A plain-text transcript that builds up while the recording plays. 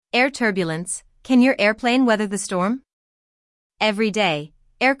Air turbulence. Can your airplane weather the storm? Every day,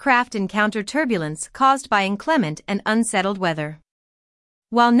 aircraft encounter turbulence caused by inclement and unsettled weather.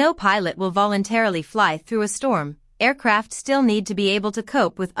 While no pilot will voluntarily fly through a storm, aircraft still need to be able to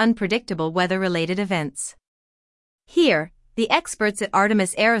cope with unpredictable weather-related events. Here, the experts at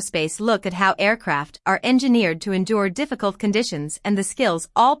Artemis Aerospace look at how aircraft are engineered to endure difficult conditions and the skills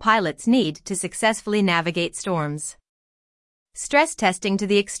all pilots need to successfully navigate storms. Stress testing to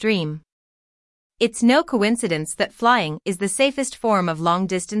the extreme. It's no coincidence that flying is the safest form of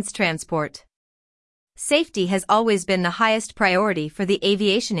long-distance transport. Safety has always been the highest priority for the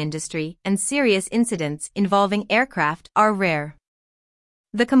aviation industry, and serious incidents involving aircraft are rare.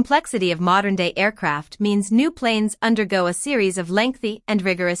 The complexity of modern-day aircraft means new planes undergo a series of lengthy and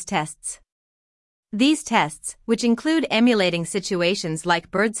rigorous tests. These tests, which include emulating situations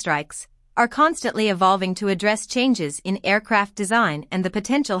like bird strikes, are constantly evolving to address changes in aircraft design and the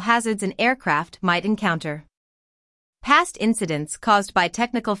potential hazards an aircraft might encounter. Past incidents caused by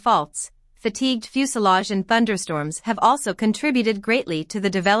technical faults, fatigued fuselage and thunderstorms have also contributed greatly to the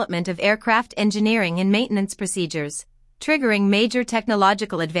development of aircraft engineering and maintenance procedures, triggering major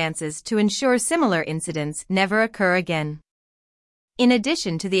technological advances to ensure similar incidents never occur again. In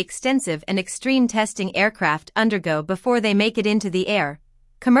addition to the extensive and extreme testing aircraft undergo before they make it into the air,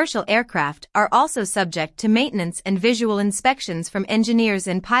 commercial aircraft are also subject to maintenance and visual inspections from engineers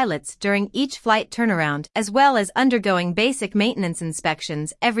and pilots during each flight turnaround, as well as undergoing basic maintenance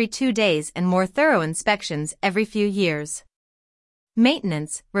inspections every 2 days and more thorough inspections every few years.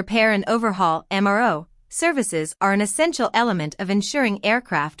 Maintenance, repair and overhaul (MRO) services are an essential element of ensuring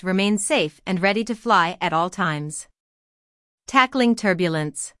aircraft remain safe and ready to fly at all times. Tackling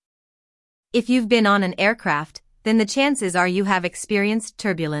turbulence. If you've been on an aircraft, then the chances are you have experienced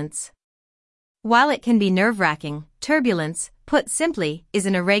turbulence. While it can be nerve-wracking, turbulence, put simply, is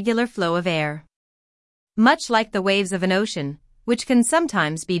an irregular flow of air. Much like the waves of an ocean, which can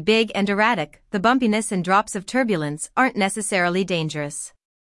sometimes be big and erratic, the bumpiness and drops of turbulence aren't necessarily dangerous.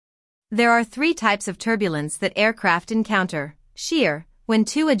 There are 3 types of turbulence that aircraft encounter: shear, when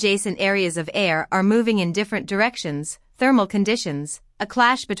 2 adjacent areas of air are moving in different directions; thermal conditions, a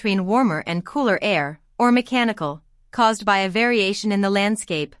clash between warmer and cooler air; or mechanical, caused by a variation in the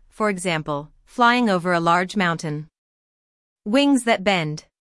landscape, for example, flying over a large mountain. Wings that bend.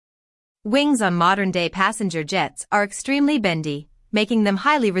 Wings on modern-day passenger jets are extremely bendy, making them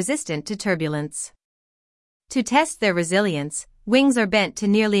highly resistant to turbulence. To test their resilience, wings are bent to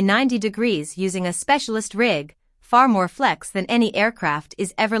nearly 90 degrees using a specialist rig, far more flex than any aircraft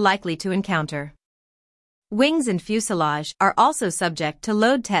is ever likely to encounter. Wings and fuselage are also subject to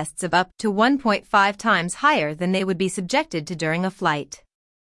load tests of up to 1.5 times higher than they would be subjected to during a flight.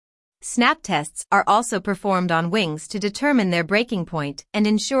 Snap tests are also performed on wings to determine their breaking point and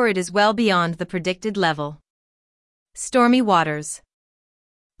ensure it is well beyond the predicted level. Stormy waters.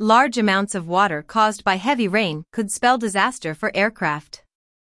 Large amounts of water caused by heavy rain could spell disaster for aircraft.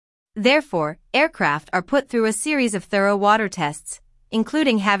 Therefore, aircraft are put through a series of thorough water tests,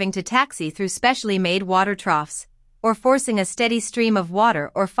 including having to taxi through specially made water troughs, or forcing a steady stream of water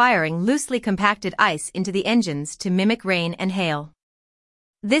or firing loosely compacted ice into the engines to mimic rain and hail.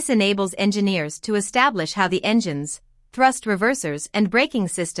 This enables engineers to establish how the engines, thrust reversers and braking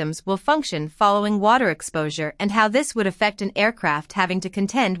systems will function following water exposure and how this would affect an aircraft having to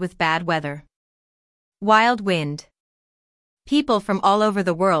contend with bad weather. Wild wind. People from all over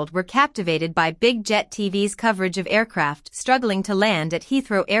the world were captivated by Big Jet TV's coverage of aircraft struggling to land at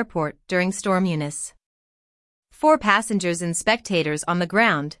Heathrow Airport during Storm Eunice. For passengers and spectators on the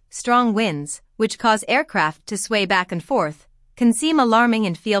ground, strong winds, which cause aircraft to sway back and forth, can seem alarming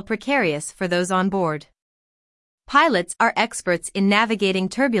and feel precarious for those on board. Pilots are experts in navigating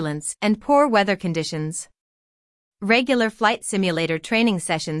turbulence and poor weather conditions. Regular flight simulator training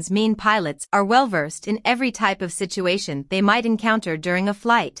sessions mean pilots are well-versed in every type of situation they might encounter during a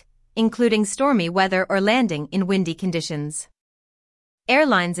flight, including stormy weather or landing in windy conditions.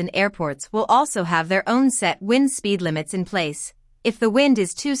 Airlines and airports will also have their own set wind speed limits in place. If the wind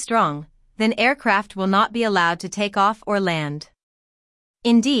is too strong, then aircraft will not be allowed to take off or land.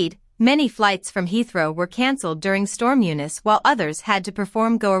 Indeed, many flights from Heathrow were cancelled during Storm Eunice while others had to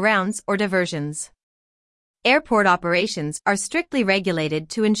perform go-arounds or diversions. Airport operations are strictly regulated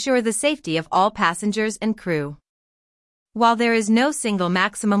to ensure the safety of all passengers and crew. While there is no single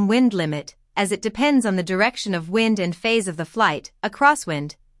maximum wind limit, as it depends on the direction of wind and phase of the flight, a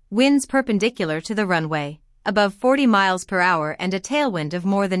crosswind, winds perpendicular to the runway, above 40 miles per hour and a tailwind of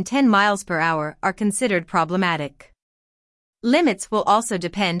more than 10 miles per hour are considered problematic. Limits will also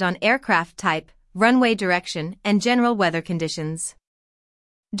depend on aircraft type, runway direction, and general weather conditions.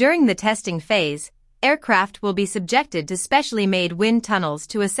 During the testing phase, aircraft will be subjected to specially made wind tunnels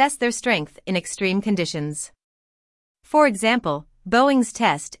to assess their strength in extreme conditions. For example, Boeing's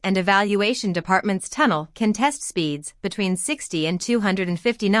Test and Evaluation Department's tunnel can test speeds between 60 and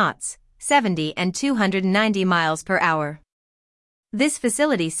 250 knots, 70 and 290 miles per hour. This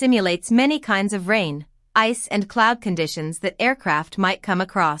facility simulates many kinds of rain, ice and cloud conditions that aircraft might come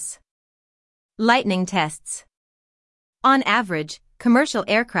across. Lightning tests. On average, commercial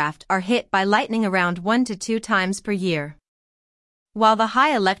aircraft are hit by lightning around 1 to 2 times per year. While the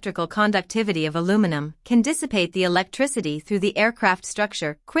high electrical conductivity of aluminum can dissipate the electricity through the aircraft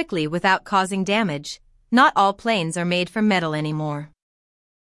structure quickly without causing damage, not all planes are made from metal anymore.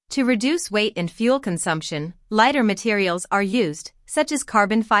 To reduce weight and fuel consumption, lighter materials are used, such as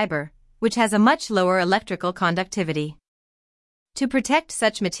carbon fiber, which has a much lower electrical conductivity. To protect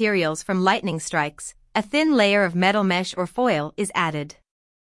such materials from lightning strikes, a thin layer of metal mesh or foil is added.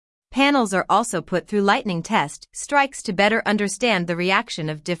 Panels are also put through lightning test strikes to better understand the reaction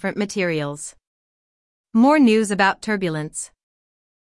of different materials. More news about turbulence.